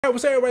Alright,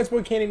 what's up everybody, it's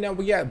Boy Candy. Now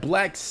we got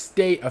Black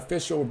State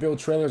official reveal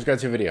trailer. Let's get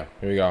to the video.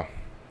 Here we go.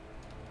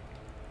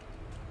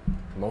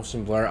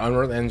 Motion blur,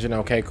 Unreal Engine,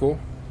 okay, cool.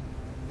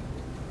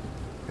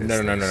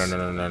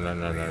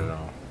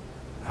 No.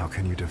 How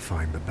can you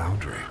define the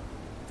boundary?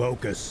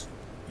 Focus.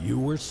 You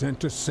were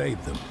sent to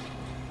save them.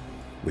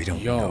 We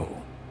don't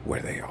know where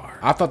they are.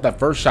 I thought that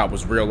first shot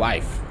was real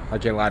life. I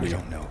can't lie to you.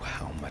 We don't know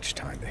how much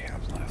time they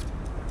have left.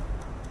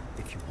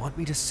 If you want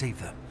me to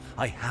save them,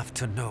 I have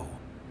to know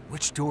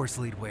which doors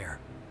lead where.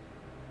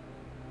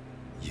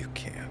 You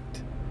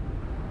can't.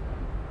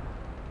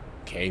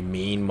 Okay,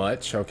 mean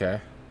much,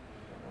 okay.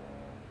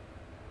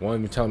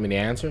 Want me telling me the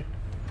answer?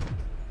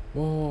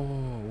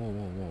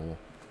 Whoa.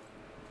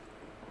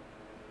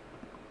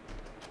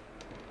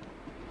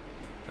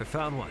 I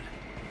found one.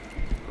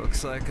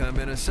 Looks like I'm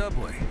in a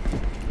subway.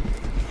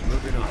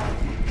 Moving on.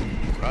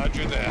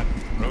 Roger that.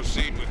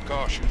 Proceed with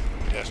caution.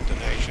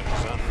 Destination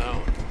is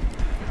unknown.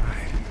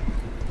 Alright.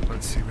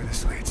 Let's see where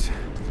this leads.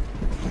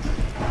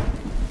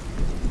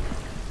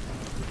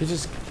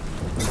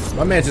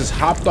 My man just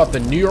hopped off the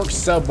New York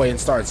subway and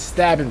started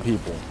stabbing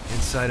people.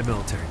 Inside a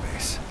military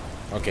base.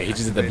 Okay, he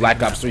just did the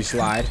Black Ops 3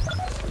 slide.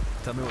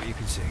 Tell me what you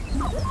can see.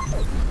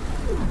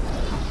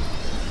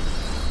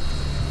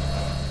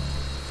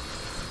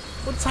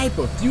 What type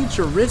of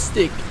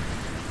futuristic?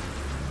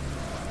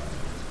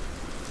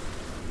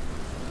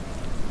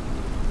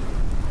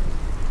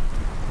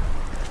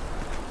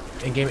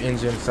 In-game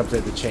engine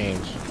subject to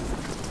change.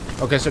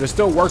 Okay, so they're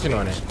still working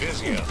on it.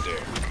 Busy out there.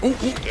 Ooh,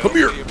 come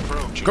here.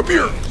 Come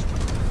here.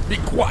 Be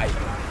quiet.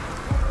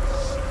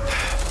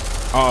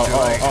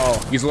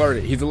 Oh. He's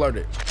alerted. He's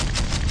alerted.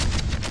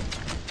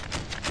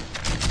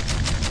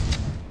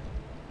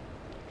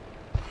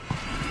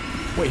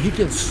 Wait, he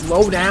can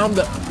slow down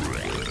the...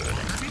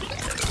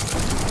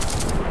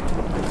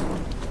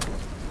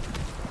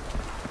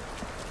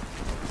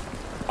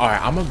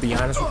 Alright, I'm gonna be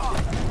honest with you.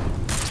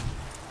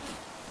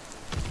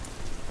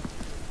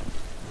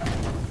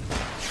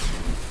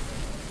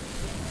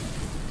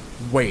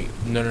 Wait,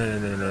 no,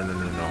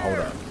 hold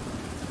up.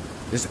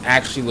 This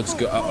actually looks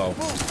good. Uh-oh.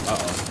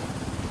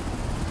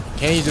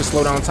 Can't you just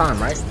slow down time,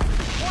 right?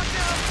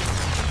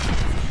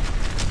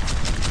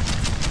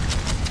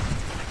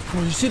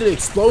 Oh, you see the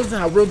explosion,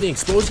 how real the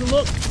explosion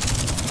looked?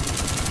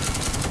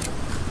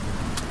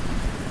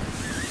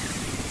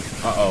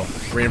 Uh-oh.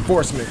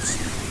 Reinforcements.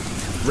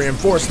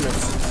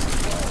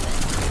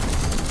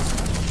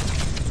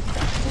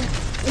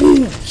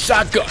 Ooh,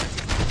 shotgun.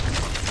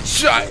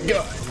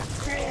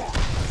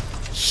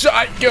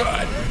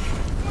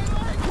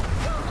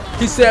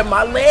 He said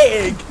my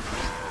leg.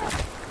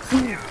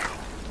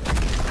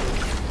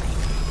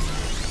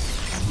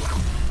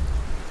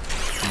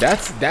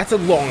 That's a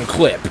long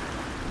clip.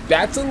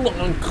 That's a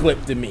long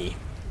clip to me.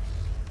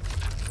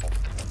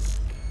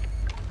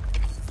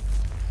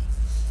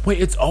 Wait,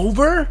 it's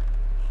over?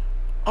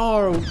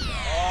 Oh.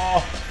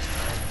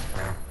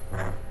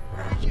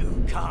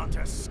 You can't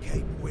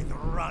escape with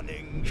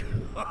running.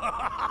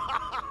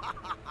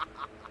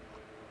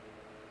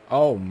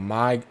 Oh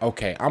my,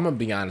 okay, I'm gonna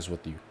be honest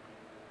with you.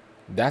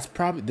 This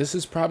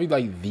is probably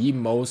like the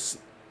most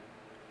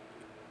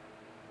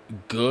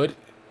good,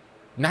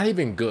 not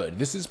even good.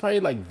 This is probably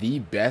like the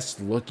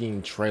best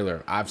looking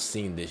trailer I've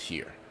seen this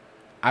year.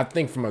 I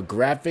think from a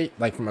graphic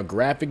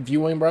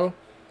viewing, bro,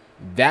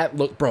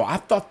 I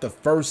thought the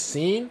first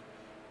scene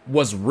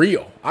was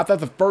real. I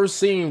thought the first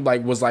scene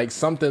was like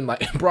something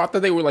like, bro, I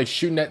thought they were like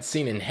shooting that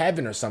scene in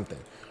heaven or something.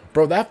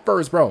 Bro, that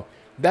first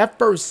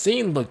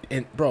scene looked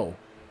bro.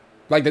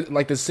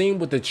 Like the scene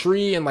with the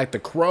tree and like the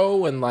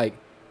crow and like,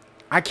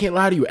 I can't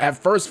lie to you. At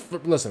first,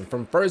 listen,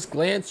 from first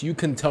glance, you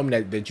couldn't tell me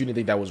that you didn't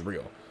think that was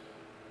real.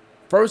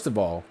 First of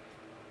all,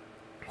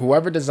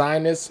 whoever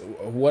designed this,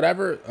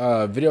 whatever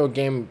video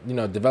game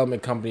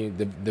development company,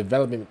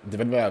 development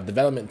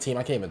team,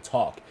 I can't even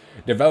talk.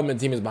 Development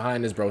team is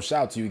behind this, bro.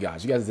 Shout out to you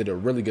guys. You guys did a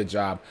really good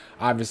job.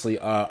 Obviously,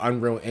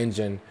 Unreal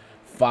Engine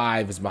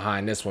 5 is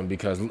behind this one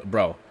because,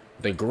 bro,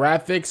 the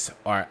graphics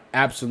are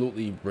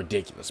absolutely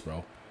ridiculous,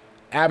 bro.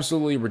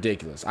 Absolutely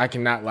ridiculous. I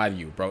cannot lie to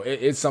you, bro.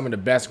 It's some of the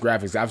best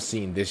graphics I've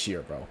seen this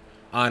year, bro.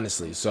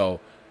 Honestly.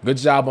 So, good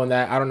job on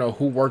that. I don't know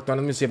who worked on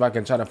it. Let me see if I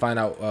can try to find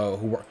out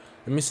who worked.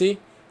 Let me see.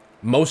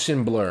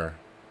 Motion Blur.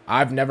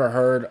 I've never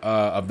heard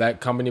of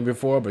that company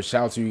before, but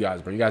shout out to you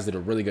guys, bro. You guys did a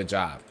really good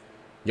job.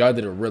 Y'all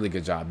did a really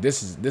good job.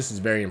 This is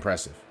very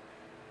impressive.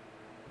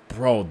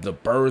 Bro, the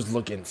birds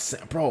look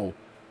insane. Bro,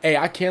 hey,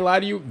 I can't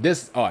lie to you.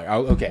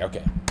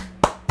 Okay.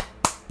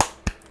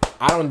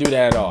 I don't do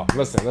that at all.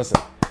 Listen.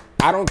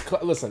 I don't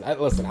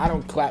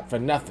clap for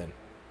nothing.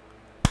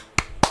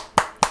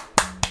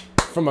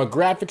 From a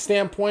graphic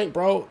standpoint,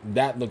 bro,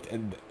 that looked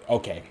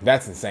okay.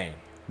 That's insane.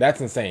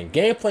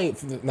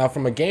 Gameplay now,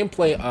 from a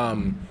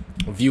gameplay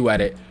view at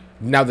it.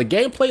 Now the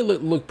gameplay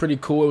looked pretty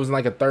cool. It was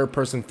like a third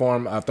person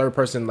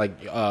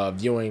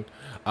viewing.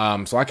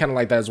 So I kind of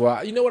like that as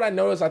well. You know what I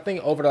noticed? I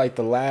think over like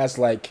the last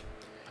over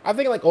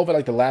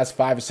the last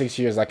 5 or 6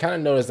 years, I kind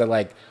of noticed that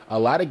like a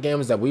lot of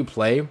games that we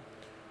play,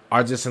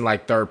 are just in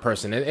like third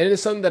person, and it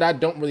is something that I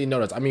don't really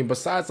notice. I mean,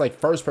 besides like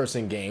first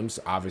person games,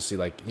 obviously,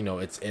 like, you know,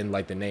 it's in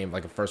like the name,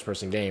 like a first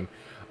person game.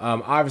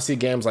 Obviously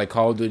games like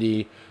Call of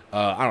Duty,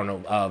 I don't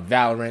know,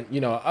 Valorant, you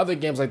know, other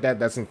games like that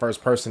that's in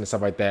first person and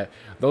stuff like that.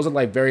 Those are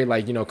like very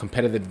like, you know,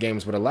 competitive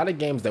games, but a lot of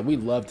games that we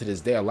love to this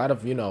day, a lot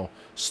of, you know,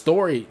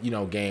 story, you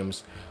know,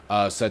 games,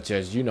 such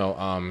as, you know,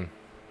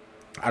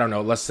 I don't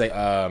know, let's say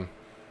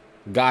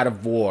God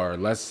of War,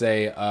 let's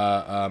say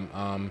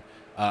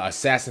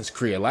Assassin's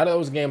Creed. A lot of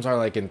those games are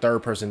like in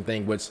third person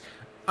thing, which,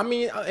 I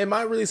mean, am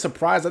I really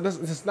surprised?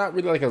 It's not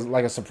really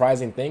like a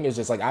surprising thing. It's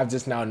just like I've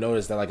just now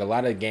noticed that like a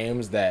lot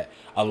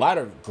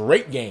of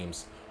great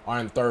games are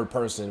in third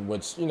person,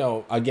 which, you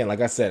know, again,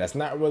 like I said, that's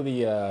not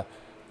really I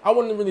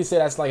wouldn't really say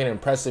that's like an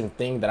impressive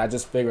thing that I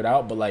just figured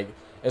out, but like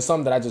it's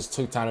something that I just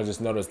took time to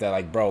just notice that,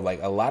 like, bro,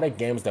 like a lot of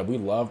games that we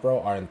love,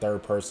 bro, are in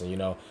third person, you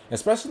know,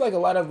 especially like a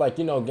lot of like,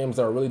 you know, games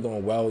that are really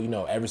doing well, you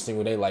know, every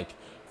single day, like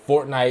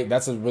Fortnite.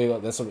 That's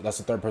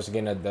a third person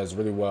game that does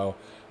really well.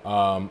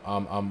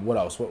 What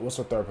else? What's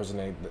the third person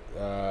name?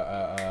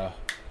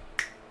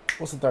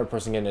 What's the third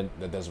person game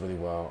that does really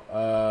well?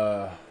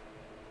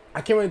 I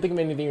can't really think of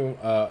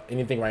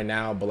anything right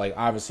now, but like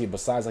obviously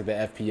besides like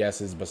the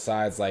FPSs,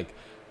 besides like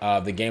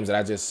the games that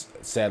I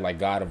just said, like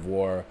God of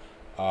War,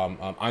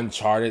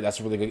 Uncharted, that's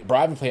really good. Bro,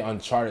 I haven't played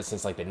Uncharted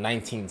since like the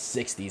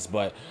 1960s,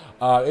 but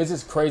it's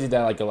just crazy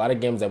that like a lot of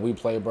games that we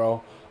play,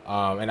 bro,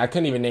 and I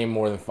couldn't even name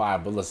more than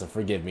 5, but listen,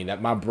 forgive me,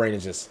 that my brain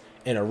is just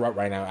in a rut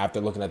right now after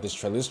looking at this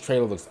trailer. This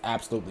trailer looks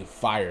absolutely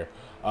fire,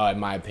 in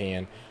my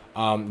opinion.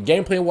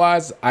 Gameplay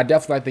wise, I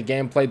definitely like the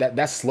gameplay. That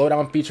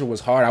slowdown feature was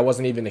hard. I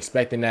wasn't even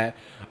expecting that.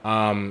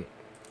 And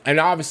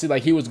obviously,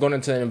 like, he was going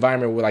into an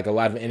environment with like a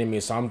lot of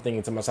enemies, so I'm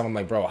thinking to myself, I'm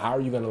like, bro, how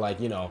are you gonna, like,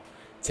 you know,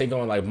 take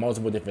on like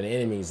multiple different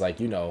enemies? Like,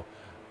 you know,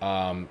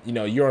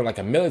 you're in like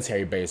a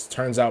military base.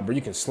 Turns out, bro,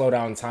 you can slow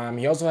down time.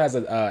 He also has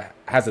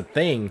a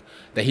thing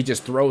that he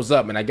just throws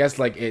up, and I guess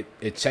like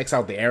it checks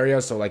out the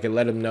area, so like it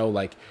let him know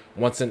like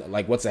what's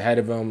ahead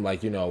of him,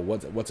 like, you know,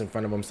 what's in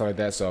front of him, stuff like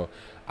that. So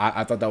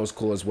I thought that was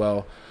cool as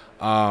well.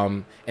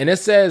 And it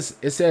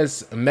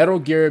says Metal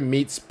Gear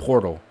meets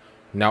Portal.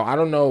 Now I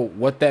don't know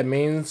what that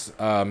means.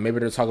 Maybe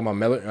they're talking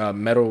about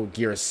Metal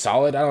Gear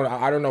Solid.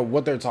 I don't know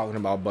what they're talking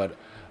about, but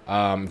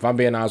if I'm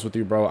being honest with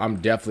you, bro, I'm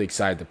definitely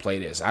excited to play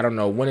this. I don't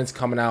know when it's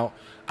coming out.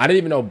 I didn't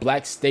even know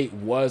Black State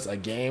was a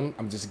game.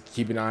 I'm just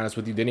keeping honest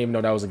with you. Didn't even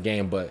know that was a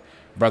game, but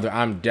brother,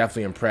 I'm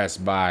definitely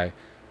impressed by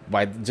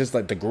just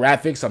like the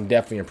graphics. I'm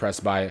definitely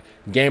impressed by it.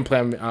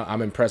 Gameplay,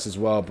 I'm impressed as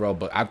well, bro.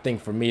 But I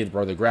think for me,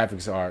 bro, the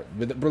graphics are.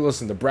 Bro,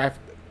 listen,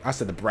 I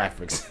said the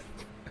graphics.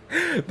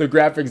 The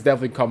graphics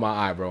definitely caught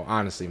my eye, bro.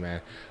 Honestly,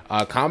 man.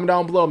 Comment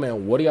down below,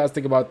 man. What do you guys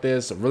think about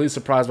this? Really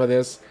surprised by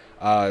this.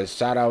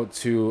 Shout out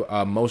to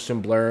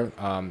Motion Blur.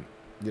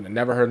 You know,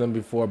 never heard of them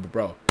before, but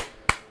bro,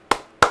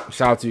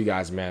 shout out to you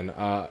guys, man.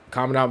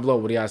 Comment down below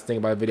what do you guys think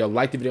about the video.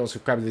 Like the video and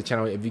subscribe to the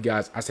channel if you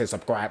guys. I said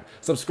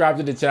subscribe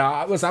to the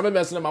channel. Listen, I've been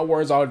messing up my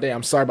words all day.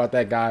 I'm sorry about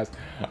that, guys.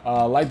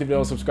 Like the video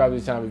and subscribe to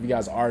the channel if you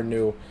guys are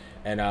new.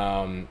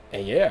 And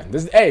yeah,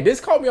 this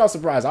caught me off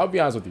surprise. I'll be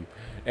honest with you.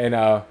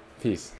 And peace.